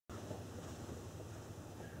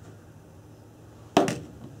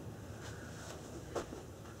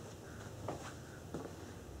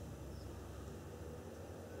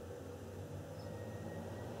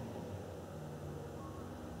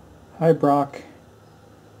Hi Brock.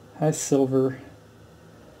 Hi Silver.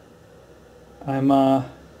 I'm I'm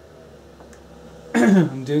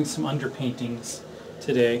doing some underpaintings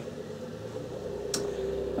today.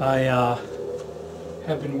 I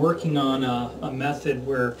have been working on a method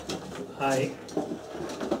where I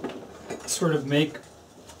sort of make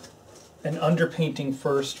an underpainting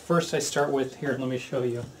first. First I start with, here, let me show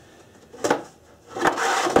you.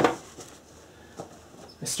 I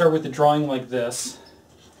start with the drawing like this.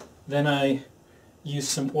 Then I use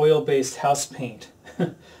some oil-based house paint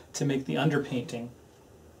to make the underpainting.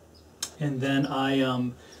 And then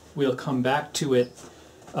I will come back to it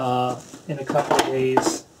in a couple of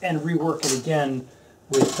days and rework it again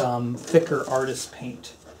with thicker artist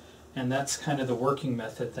paint. And that's kind of the working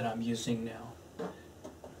method that I'm using now.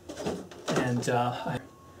 And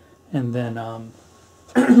then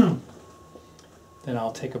then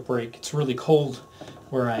I'll take a break. It's really cold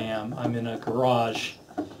where I am. I'm in a garage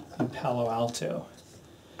in Palo Alto.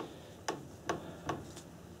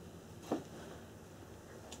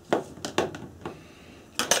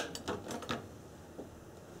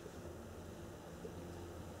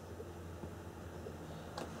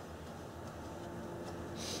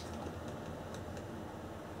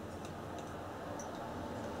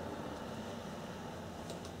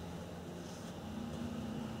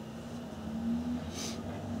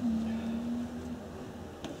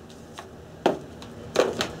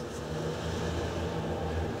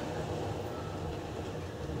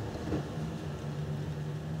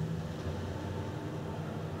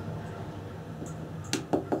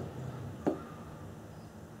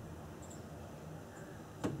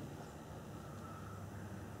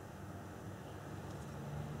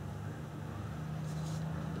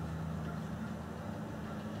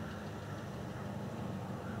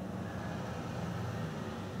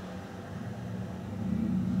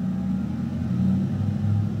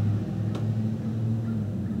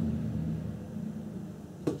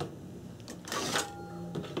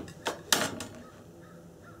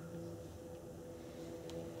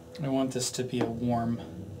 I want this to be a warm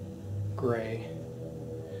gray,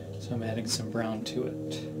 so I'm adding some brown to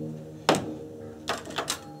it.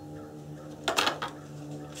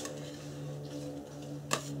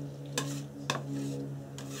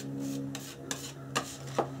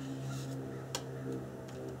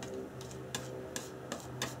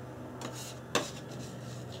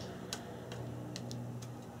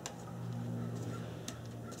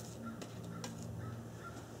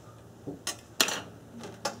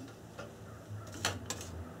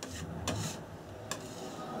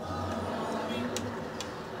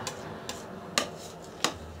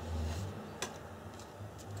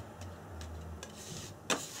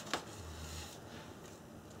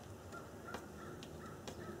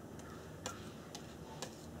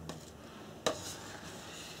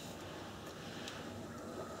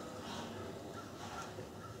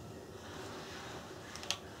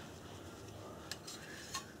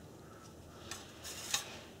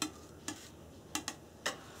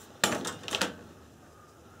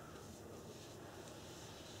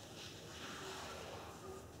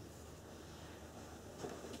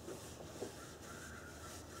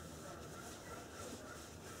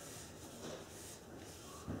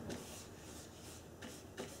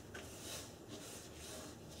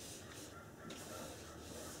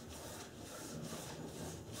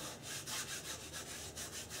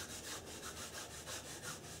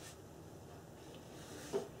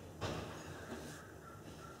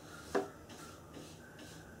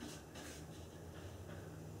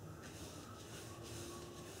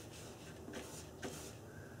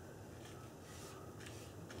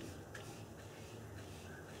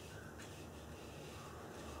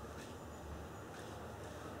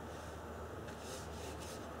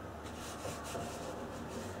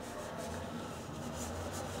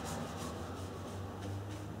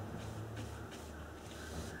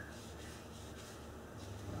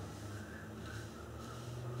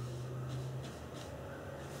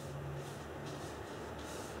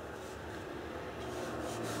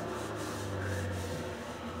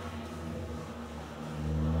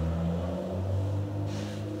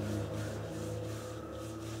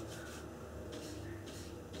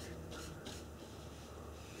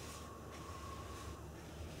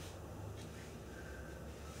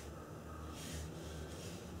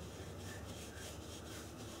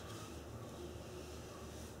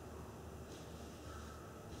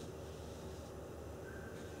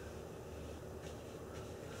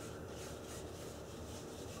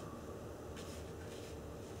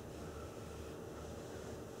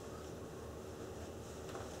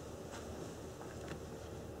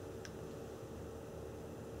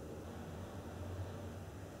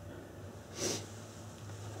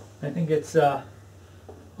 I think it's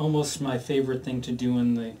almost my favorite thing to do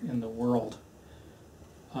in the world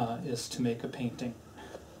is to make a painting.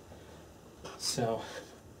 So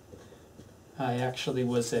I actually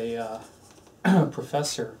was a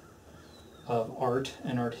professor of art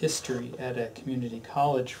and art history at a community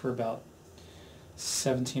college for about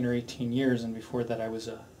 17 or 18 years, and before that I was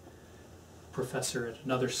a professor at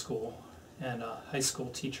another school and a high school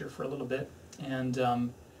teacher for a little bit. And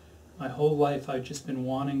my whole life I've just been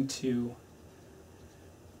wanting to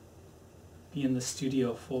be in the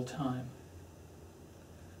studio full time.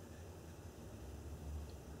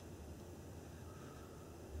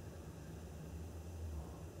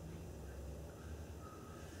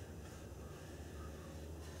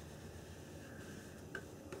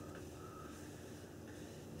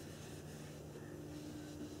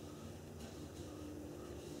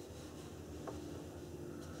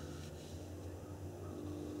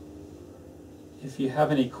 If you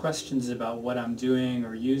have any questions about what I'm doing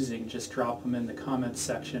or using, just drop them in the comments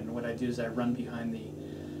section. What I do is I run behind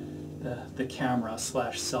the camera /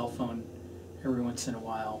 cell phone every once in a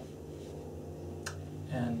while,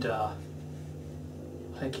 and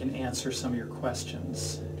I can answer some of your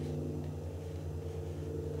questions.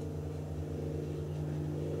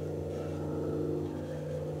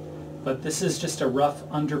 But this is just a rough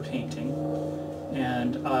underpainting,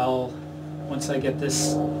 and once I get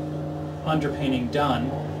this underpainting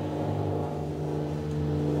done,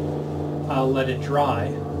 I'll let it dry,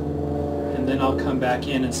 and then I'll come back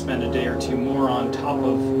in and spend a day or two more on top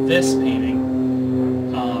of this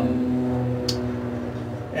painting,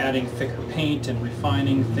 adding thicker paint and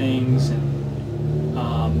refining things and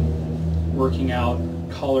working out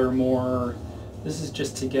color more. This is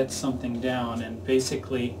just to get something down, and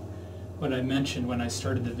basically what I mentioned when I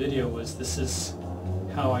started the video was this is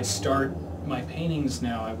how I start my paintings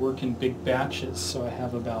now. I work in big batches, so I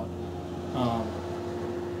have about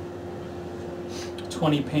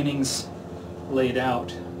 20 paintings laid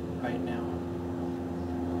out right now.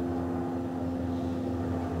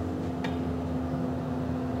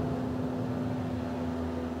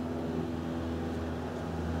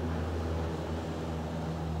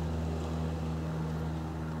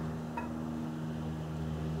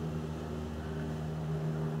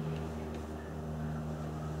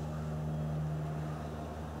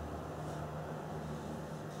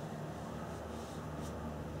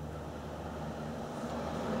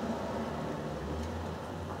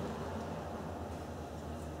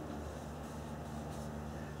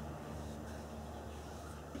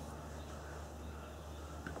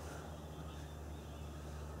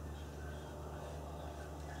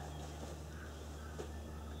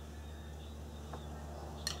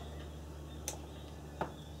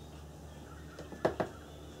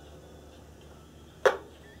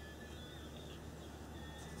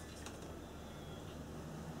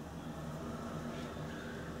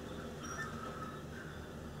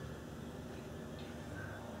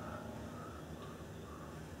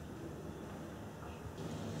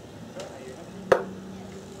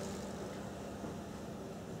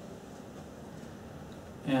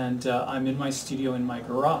 And I'm in my studio in my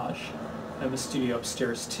garage. I have a studio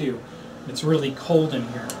upstairs too. It's really cold in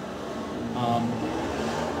here.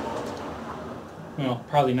 Well,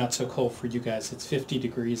 probably not so cold for you guys. It's 50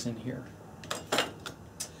 degrees in here.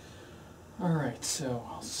 Alright, so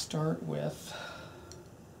I'll start with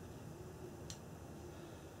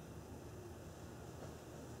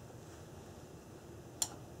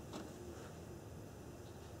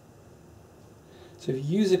so if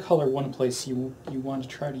you use a color one place, you want to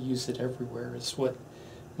try to use it everywhere, is what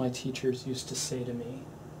my teachers used to say to me.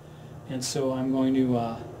 And so I'm going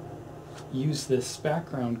to use this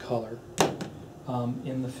background color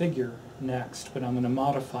in the figure next, but I'm going to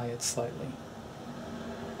modify it slightly.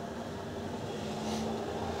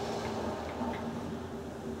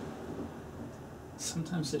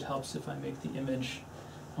 Sometimes it helps if I make the image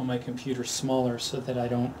on my computer smaller so that I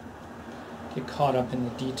don't get caught up in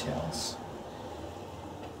the details.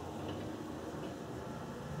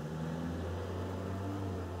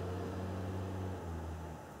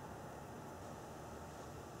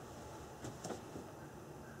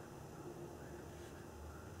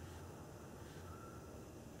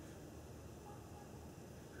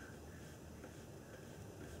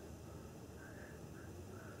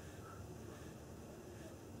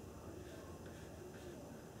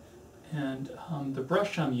 And the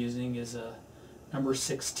brush I'm using is a number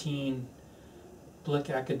 16 Blick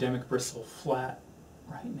Academic Bristle Flat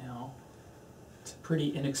right now. It's a pretty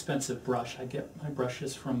inexpensive brush. I get my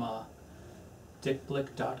brushes from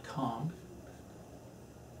dickblick.com.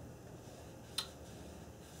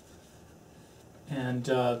 And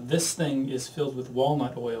this thing is filled with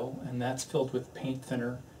walnut oil, and that's filled with paint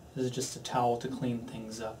thinner. This is just a towel to clean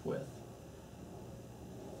things up with.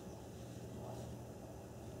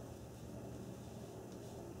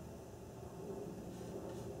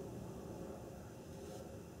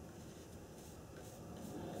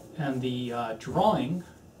 And the drawing,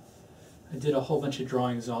 I did a whole bunch of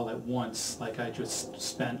drawings all at once. Like I just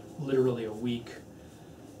spent literally a week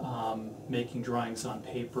making drawings on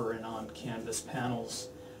paper and on canvas panels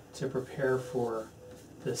to prepare for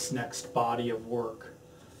this next body of work,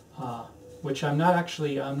 which I'm not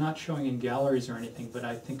showing in galleries or anything, but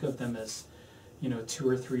I think of them as, 2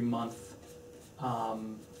 or 3 month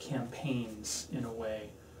campaigns in a way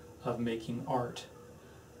of making art.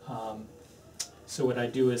 So what I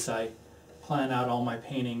do is I plan out all my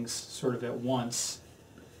paintings sort of at once,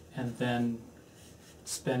 and then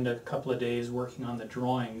spend a couple of days working on the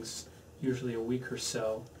drawings, usually a week or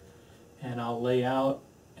so, and I'll lay out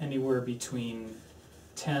anywhere between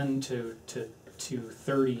 10 to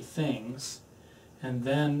 30 things, and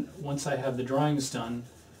then once I have the drawings done,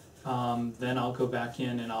 then I'll go back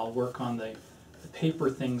in and I'll work on the paper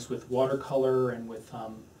things with watercolor and with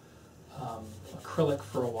acrylic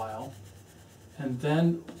for a while. And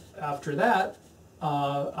then after that,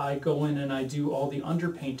 I go in and I do all the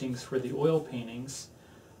underpaintings for the oil paintings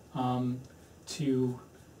to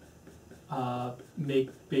make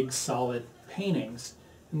big solid paintings.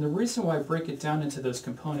 And the reason why I break it down into those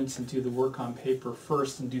components and do the work on paper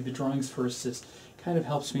first and do the drawings first is it kind of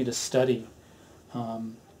helps me to study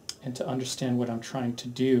and to understand what I'm trying to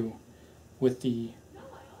do with the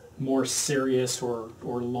more serious or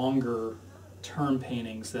longer term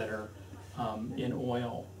paintings that are in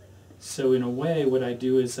oil. So in a way, what I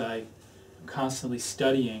do is I'm constantly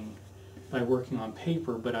studying by working on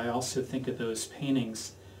paper, but I also think of those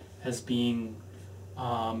paintings as being,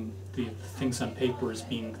 the things on paper as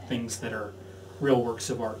being things that are real works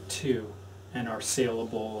of art too, and are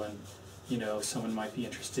saleable, and someone might be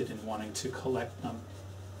interested in wanting to collect them.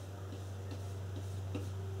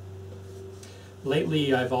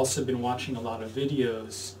 Lately, I've also been watching a lot of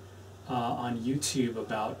videos on YouTube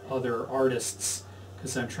about other artists,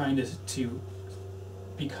 because I'm trying to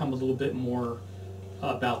become a little bit more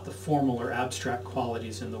about the formal or abstract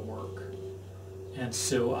qualities in the work. And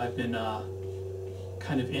so I've been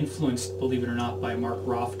kind of influenced, believe it or not, by Mark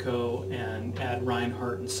Rothko and Ad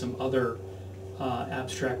Reinhardt and some other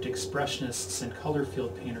abstract expressionists and color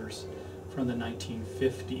field painters from the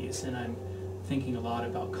 1950s. And I'm thinking a lot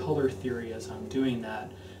about color theory as I'm doing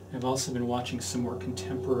that. I've also been watching some more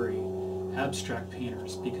contemporary abstract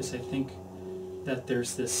painters, because I think that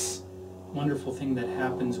there's this wonderful thing that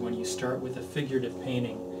happens when you start with a figurative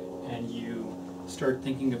painting and you start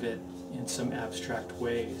thinking of it in some abstract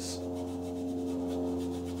ways.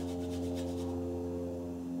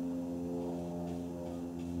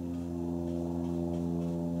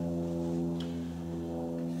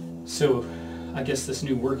 So I guess this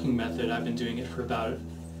new working method, I've been doing it for about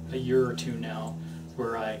a year or two now,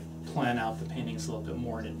 where I plan out the paintings a little bit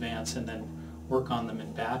more in advance and then work on them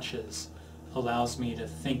in batches, allows me to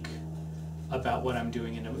think about what I'm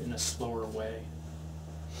doing in a slower way.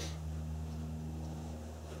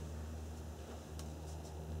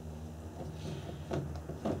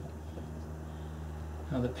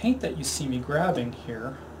 Now the paint that you see me grabbing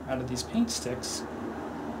here out of these paint sticks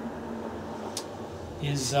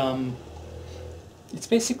is it's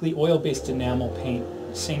basically oil-based enamel paint,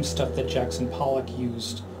 same stuff that Jackson Pollock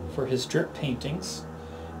used for his drip paintings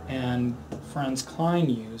and Franz Kline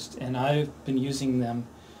used, and I've been using them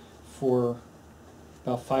for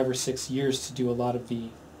about 5 or 6 years to do a lot of the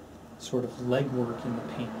sort of legwork in the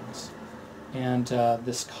paintings. And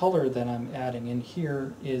this color that I'm adding in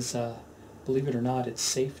here is, believe it or not, it's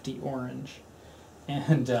safety orange.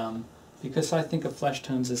 And because I think of flesh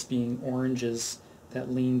tones as being oranges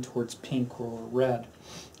that lean towards pink or red,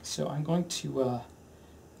 so I'm going to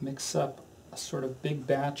mix up a sort of big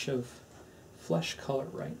batch of flesh color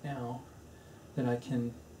right now that I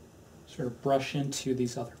can sort of brush into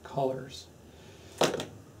these other colors. The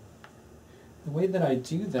way that I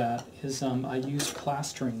do that is I use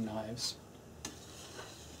plastering knives.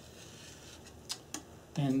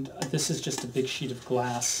 And this is just a big sheet of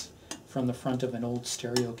glass from the front of an old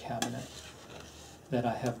stereo cabinet that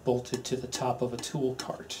I have bolted to the top of a tool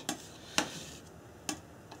cart.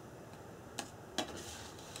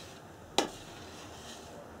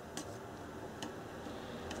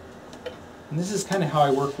 And this is kind of how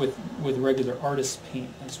I work with regular artist paint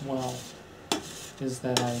as well, is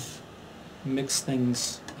that I mix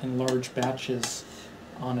things in large batches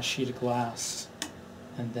on a sheet of glass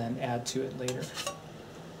and then add to it later.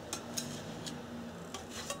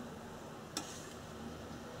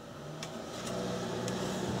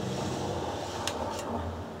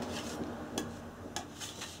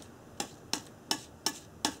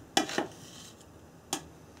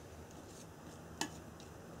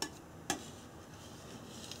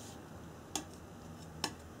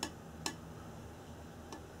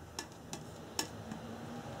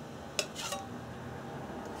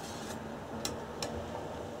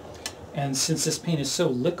 And since this paint is so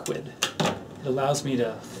liquid, it allows me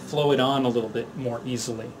to flow it on a little bit more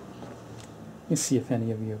easily. Let me see if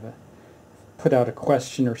any of you have put out a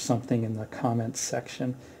question or something in the comments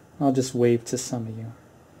section. I'll just wave to some of you.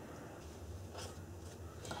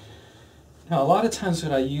 Now, a lot of times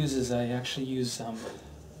what I use is I actually use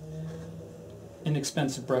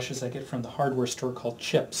inexpensive brushes I get from the hardware store called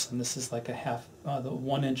chips, and this is like the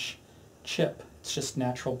 1-inch chip. It's just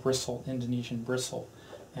natural bristle, Indonesian bristle,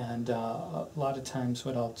 and a lot of times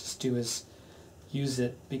what I'll just do is use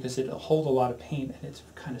it because it'll hold a lot of paint and it's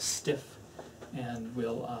kind of stiff and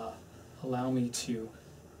will allow me to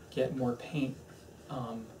get more paint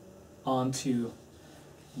onto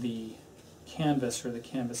the canvas or the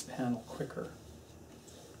canvas panel quicker.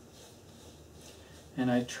 And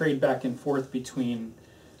I trade back and forth between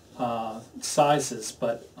sizes,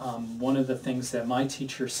 but one of the things that my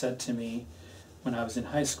teacher said to me when I was in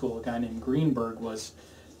high school, a guy named Greenberg, was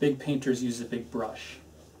big painters use a big brush.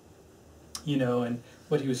 You know, and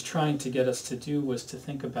what he was trying to get us to do was to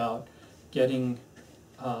think about getting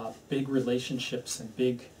big relationships and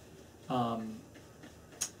big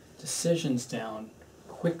decisions down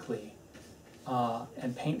quickly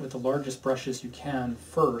and paint with the largest brushes you can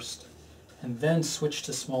first, and then switch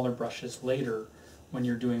to smaller brushes later when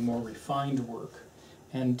you're doing more refined work.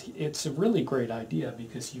 And it's a really great idea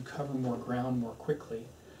because you cover more ground more quickly,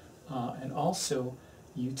 and also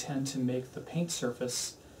you tend to make the paint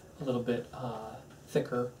surface a little bit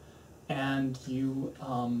thicker, and you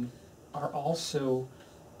are also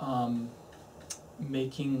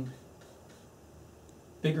making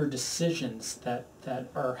bigger decisions that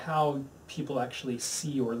are how people actually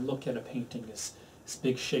see or look at a painting as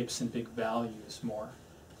big shapes and big values more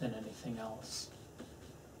than anything else.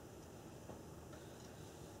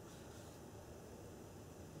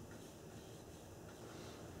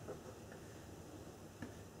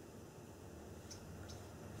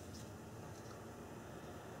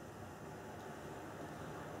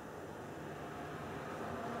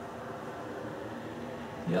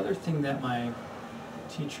 The other thing that my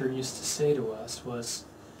teacher used to say to us was,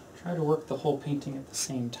 try to work the whole painting at the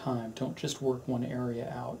same time. Don't just work one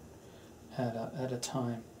area out at a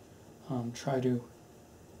time. Try to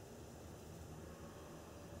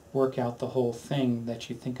work out the whole thing, that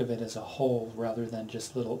you think of it as a whole rather than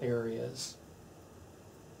just little areas.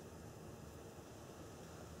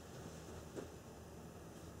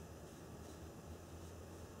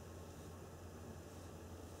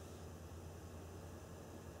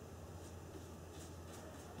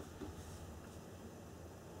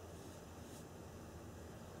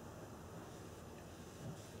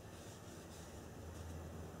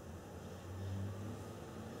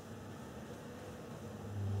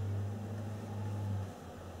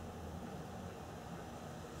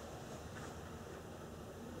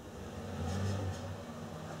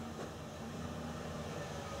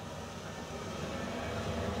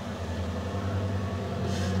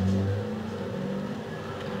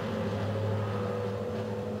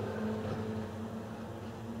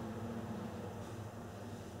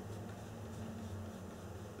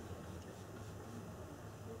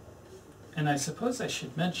 And I suppose I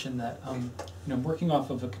should mention that I'm working off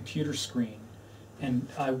of a computer screen, and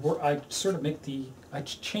I sort of I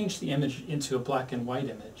change the image into a black and white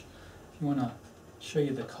image. If you want to show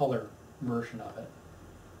you the color version of it.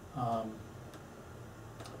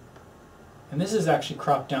 And this is actually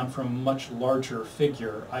cropped down from a much larger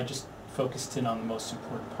figure. I just focused in on the most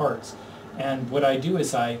important parts. And what I do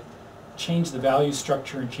is I change the value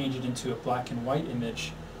structure and change it into a black and white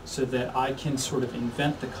image, so that I can sort of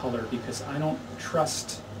invent the color, because I don't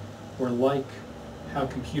trust or like how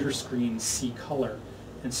computer screens see color.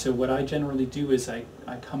 And so what I generally do is I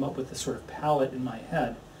come up with a sort of palette in my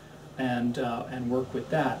head and work with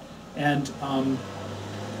that. And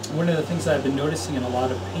one of the things that I've been noticing in a lot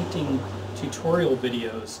of painting tutorial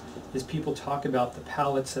videos is people talk about the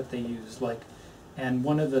palettes that they use, and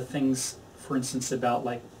one of the things, for instance, about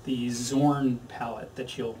like the Zorn palette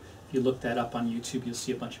that if you look that up on YouTube, you'll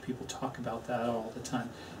see a bunch of people talk about that all the time,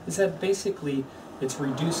 is that basically it's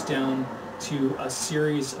reduced down to a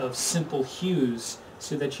series of simple hues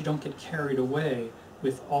so that you don't get carried away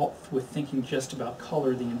with thinking just about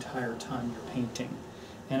color the entire time you're painting.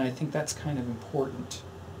 And I think that's kind of important,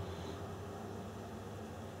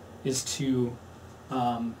 is to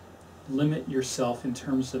limit yourself in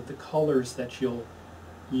terms of the colors that you'll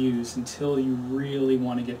use until you really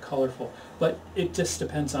want to get colorful. But it just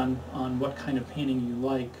depends on what kind of painting you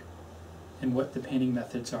like and what the painting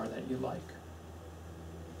methods are that you like.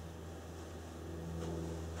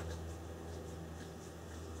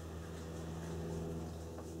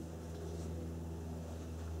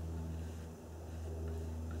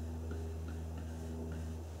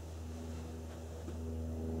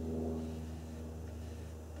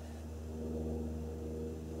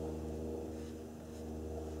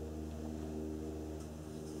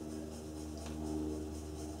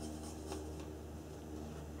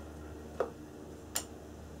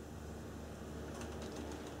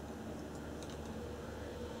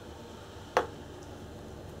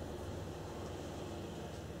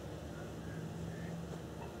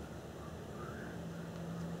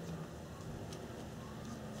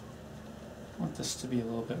 want this to be a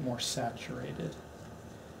little bit more saturated.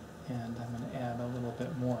 And I'm going to add a little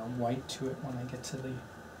bit more white to it when I get to the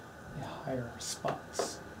higher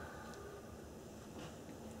spots.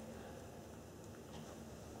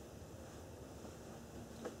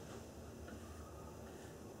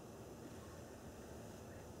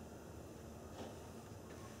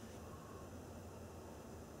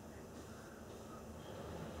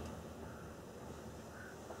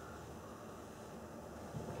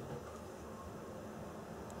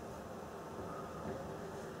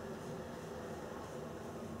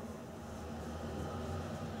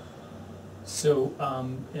 So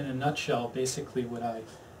in a nutshell, basically what I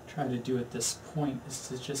try to do at this point is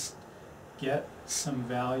to just get some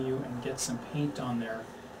value and get some paint on there,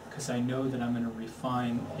 because I know that I'm going to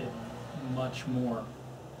refine it much more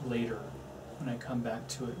later when I come back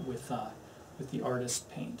to it with the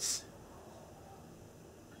artist paints.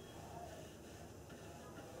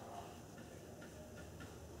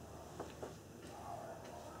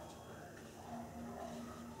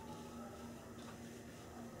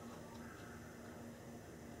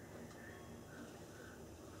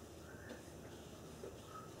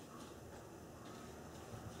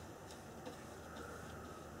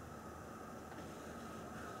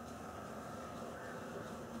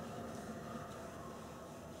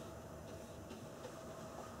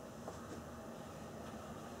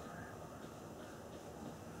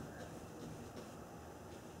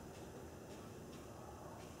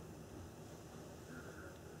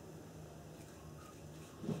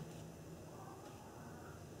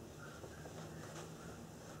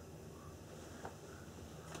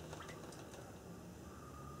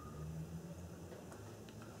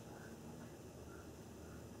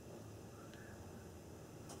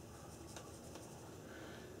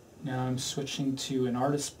 Now I'm switching to an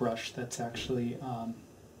artist brush that's actually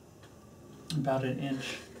about 1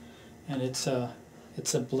 inch, and it's a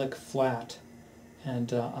Blick flat,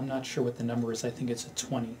 and I'm not sure what the number is. I think it's a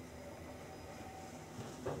 20.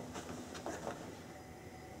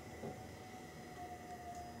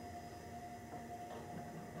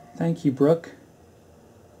 Thank you, Brooke.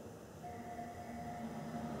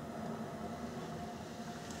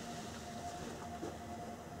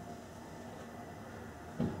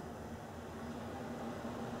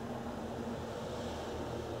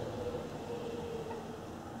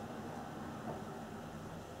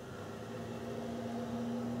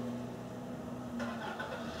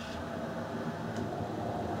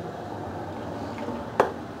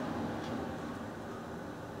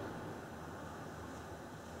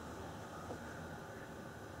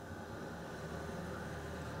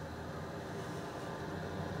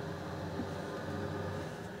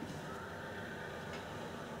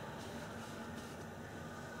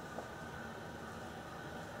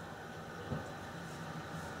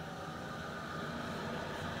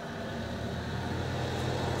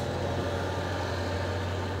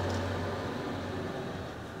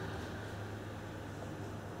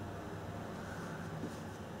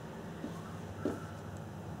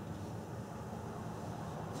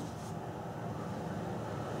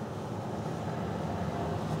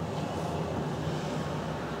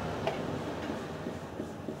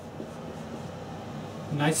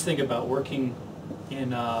 The nice thing about working in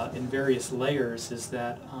various layers is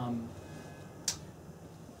that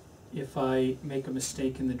if I make a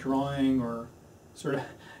mistake in the drawing or sort of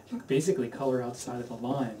basically color outside of the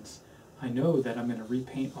lines, I know that I'm going to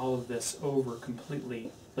repaint all of this over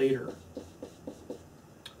completely later.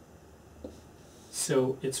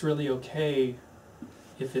 So it's really okay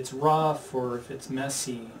if it's rough or if it's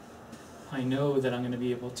messy. I know that I'm going to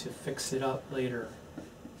be able to fix it up later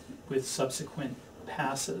with subsequent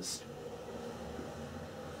passes.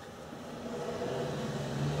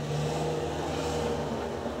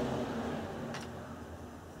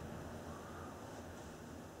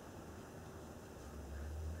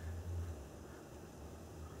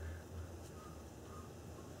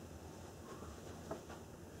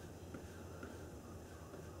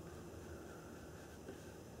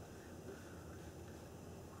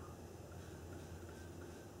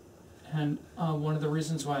 And one of the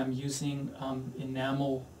reasons why I'm using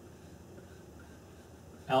Enamel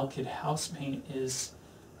Alkyd house paint is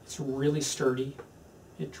it's really sturdy,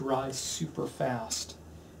 it dries super fast,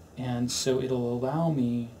 and so it'll allow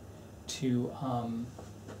me to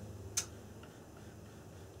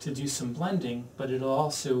do some blending, but it'll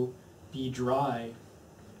also be dry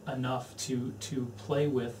enough to play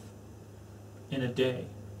with in a day,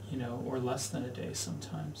 you know, or less than a day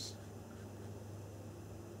sometimes.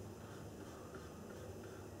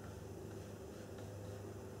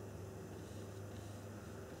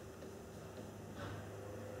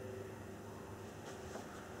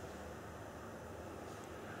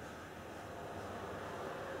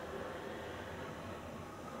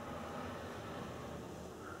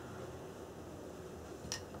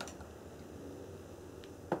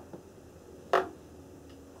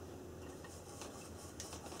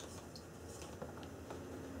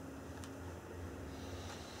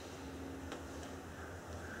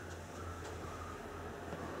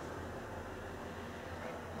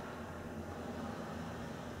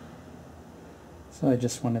 So I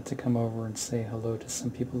just wanted to come over and say hello to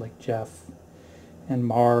some people like Jeff and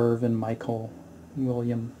Marv and Michael and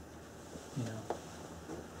William, you know.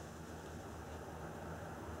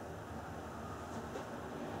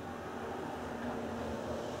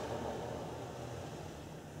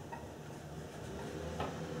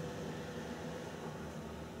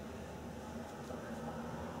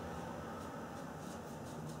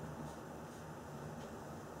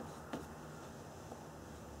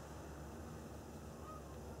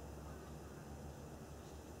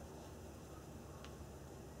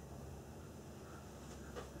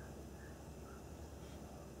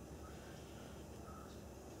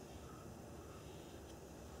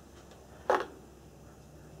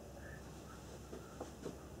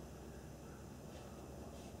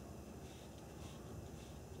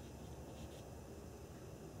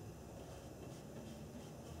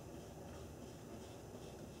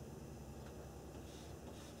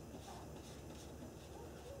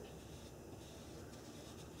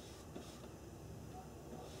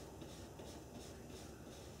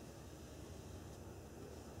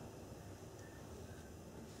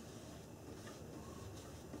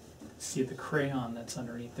 See the crayon that's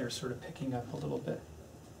underneath there sort of picking up a little bit.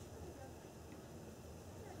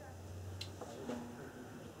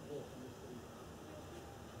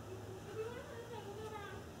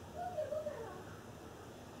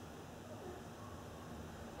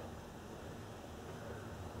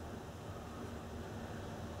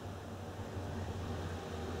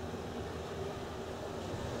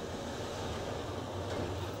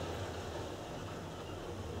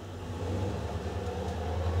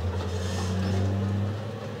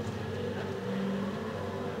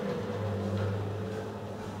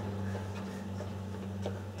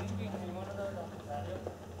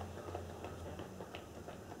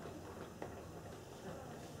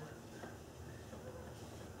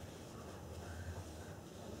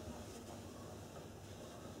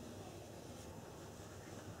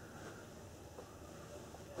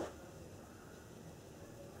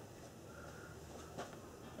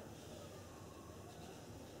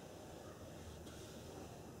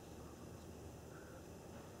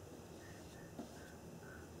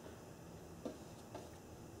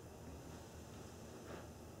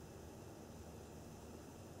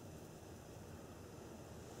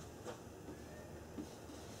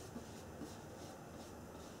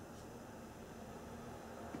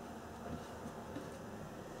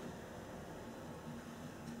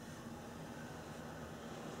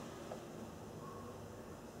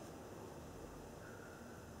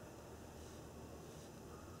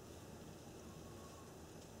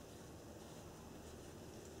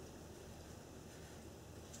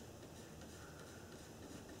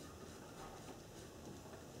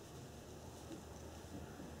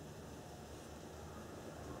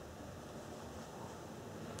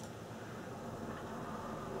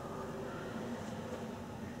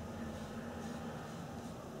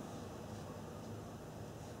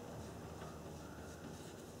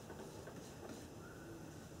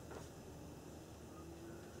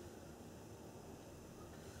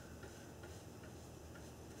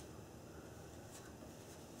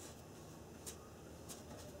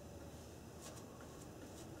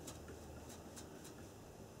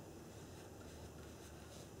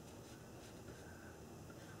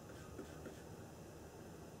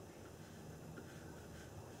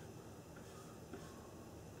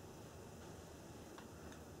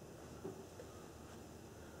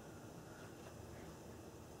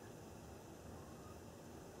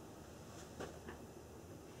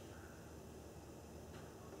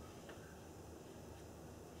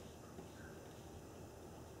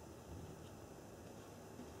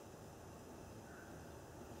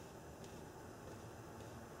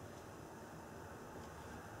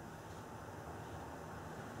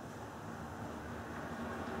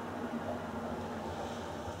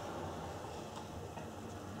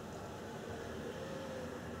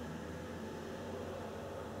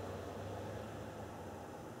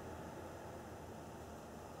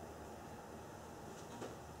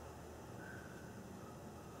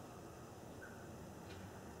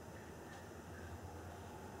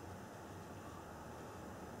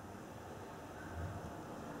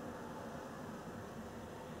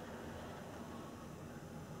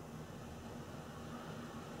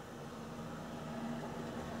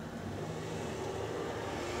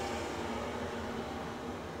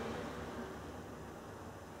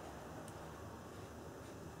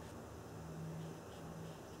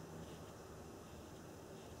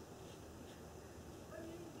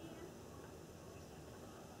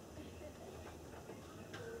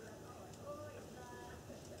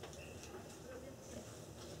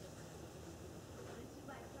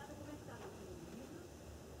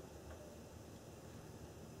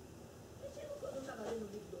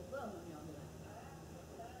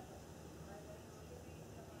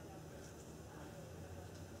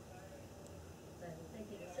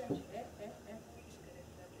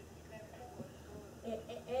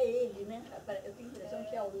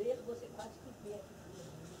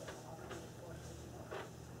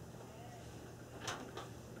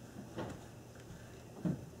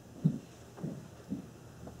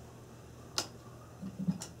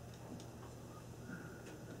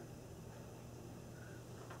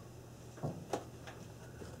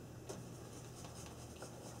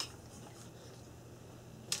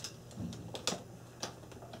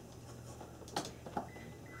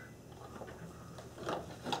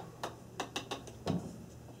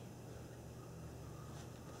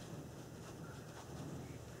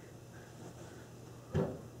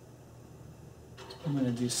 I'm going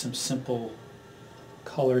to do some simple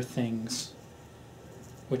color things,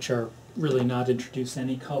 which are really not introduce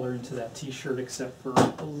any color into that t-shirt except for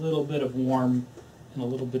a little bit of warm and a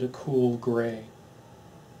little bit of cool gray.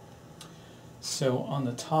 So on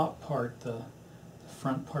the top part, the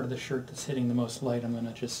front part of the shirt that's hitting the most light, I'm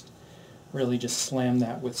going to really just slam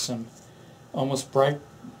that with some almost bright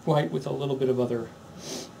white with a little bit of other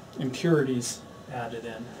impurities added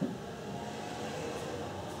in.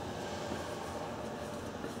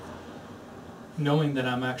 Knowing that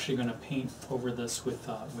I'm actually going to paint over this with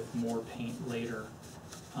more paint later,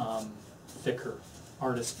 thicker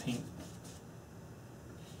artist paint.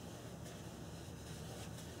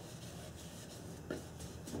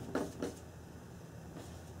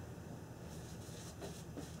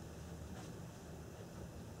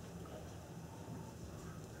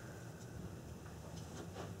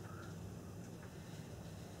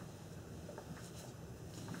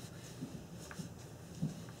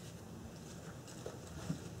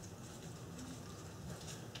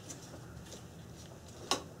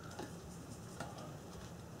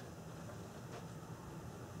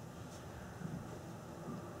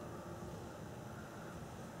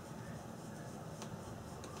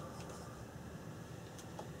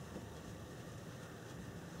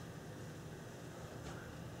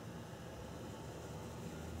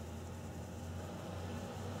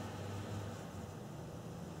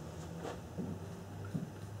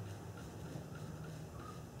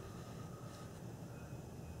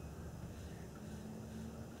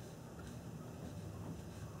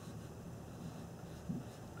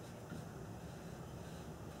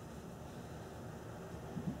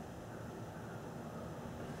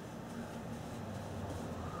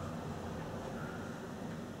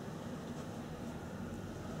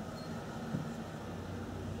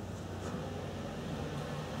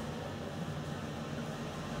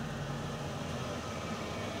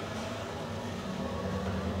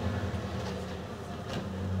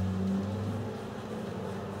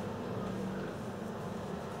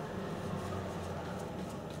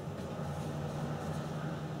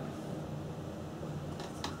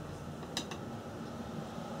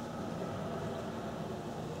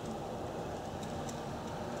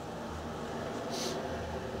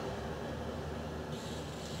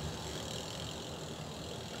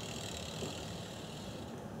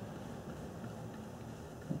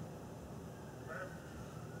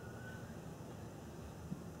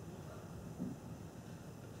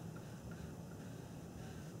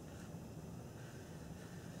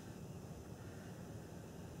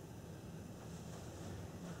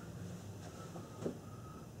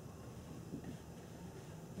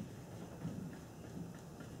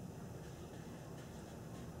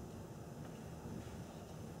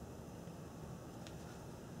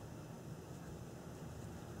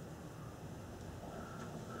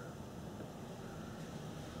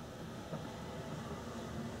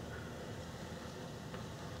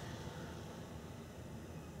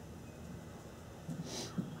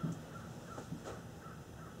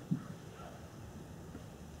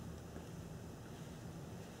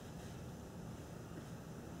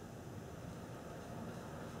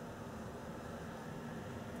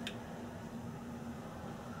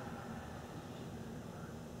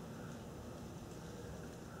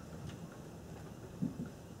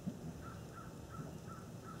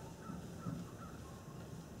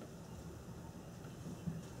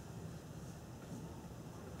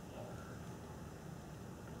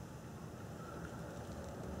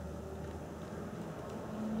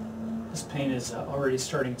 This paint is already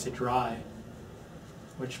starting to dry,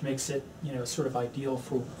 which makes it, sort of ideal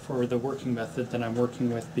for the working method that I'm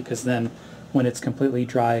working with, because then when it's completely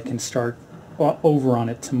dry, I can start over on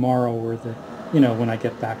it tomorrow, or when I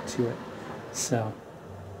get back to it. So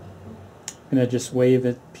I'm going to just wave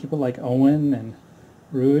at people like Owen and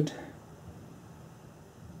Rude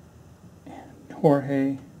and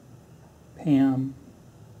Jorge, Pam,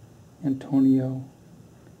 Antonio.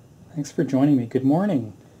 Thanks for joining me. Good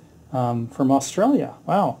morning. From Australia.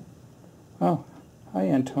 Wow. Oh, hi,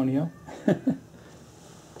 Antonio.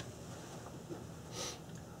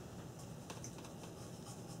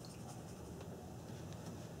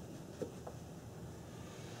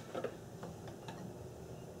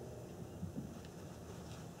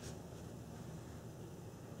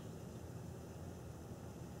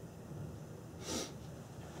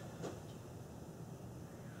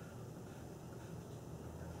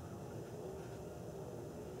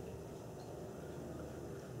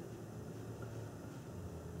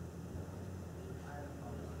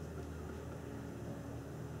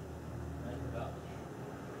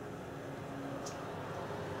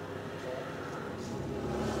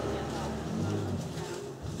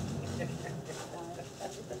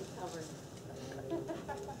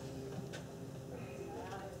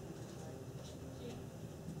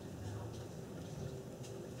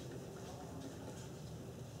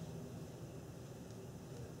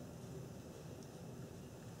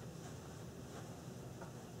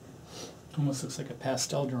 Almost looks like a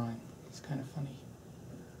pastel drawing. It's kind of funny.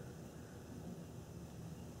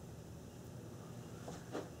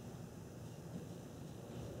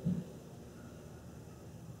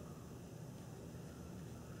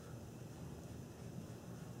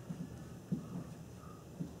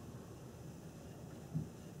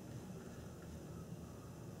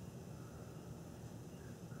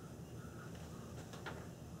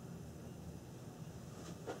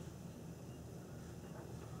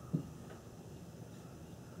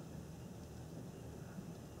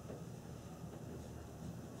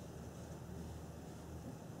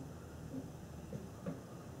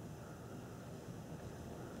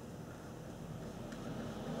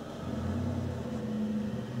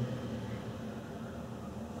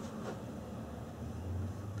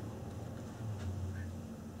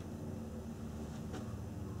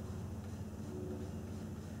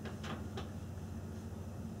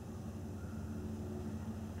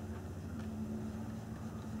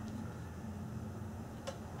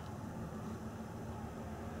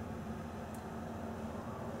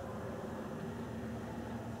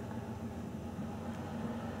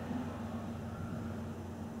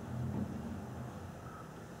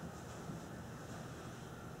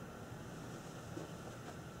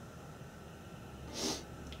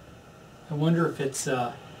 I wonder if it's,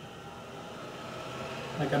 like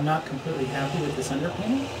I'm not completely happy with this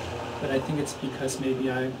underpainting, but I think it's because maybe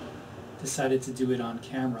I decided to do it on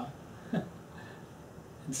camera. And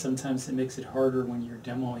sometimes it makes it harder when you're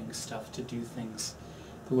demoing stuff to do things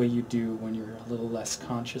the way you do when you're a little less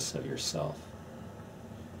conscious of yourself.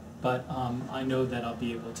 But I know that I'll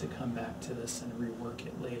be able to come back to this and rework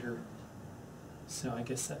it later, so I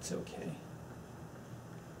guess that's okay.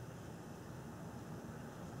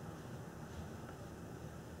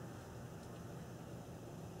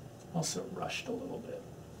 Also rushed a little bit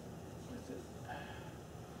with it.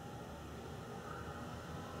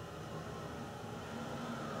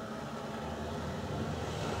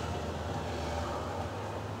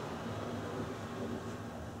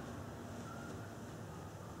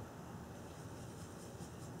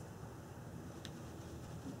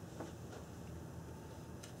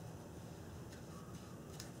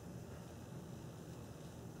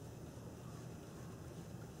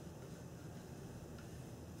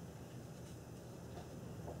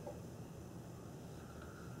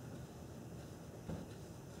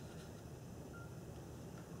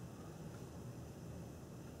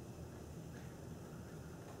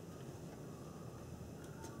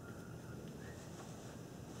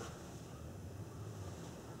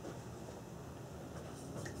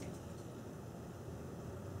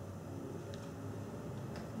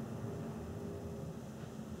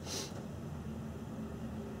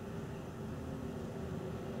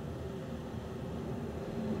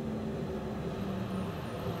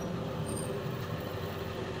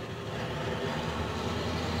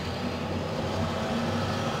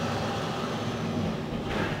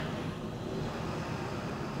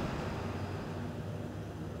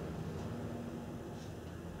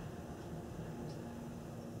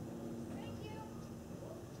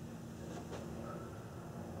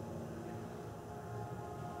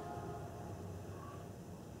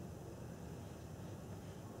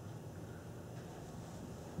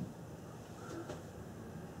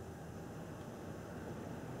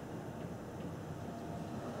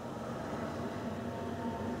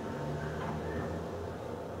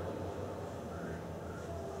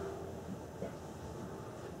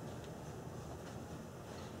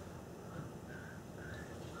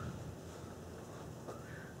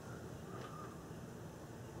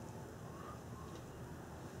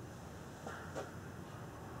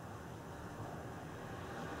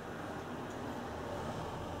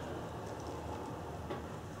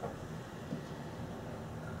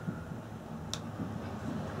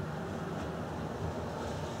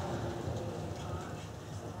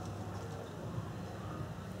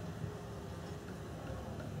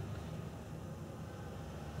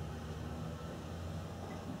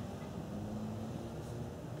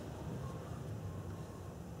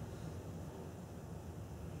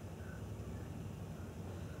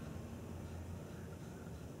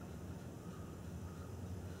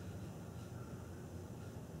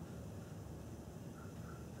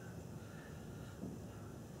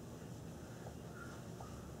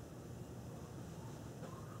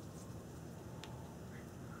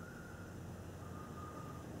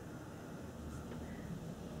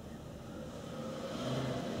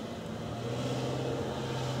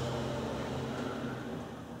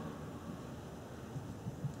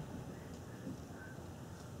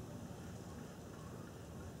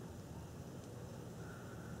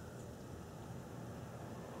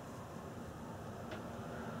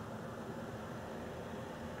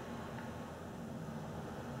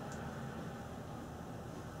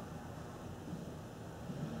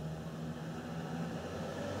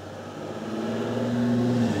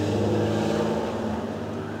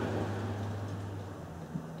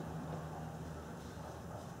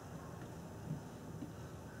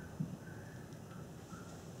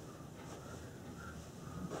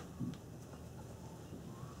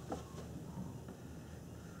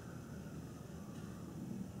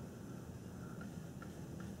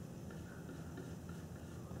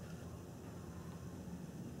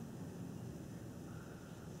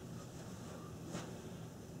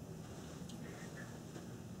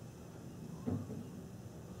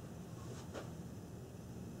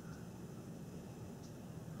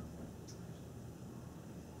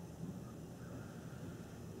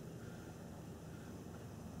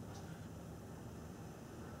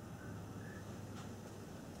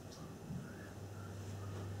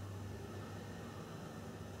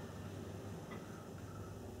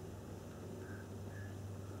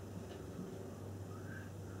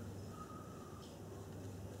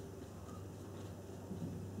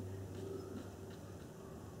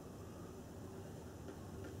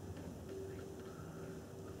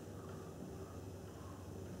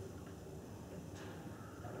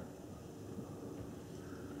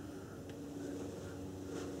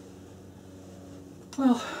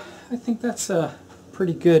 Well, I think that's a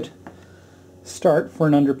pretty good start for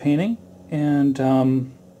an underpainting, and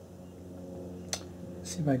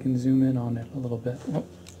see if I can zoom in on it a little bit. Oh,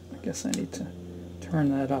 I guess I need to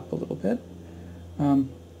turn that up a little bit. Good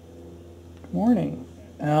morning.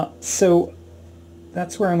 So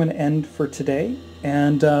that's where I'm going to end for today,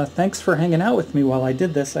 and thanks for hanging out with me while I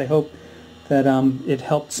did this. I hope that it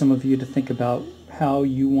helped some of you to think about how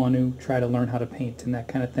you want to try to learn how to paint and that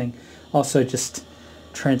kind of thing. Also, just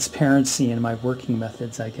transparency in my working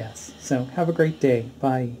methods, I guess. So have a great day.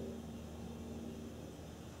 Bye.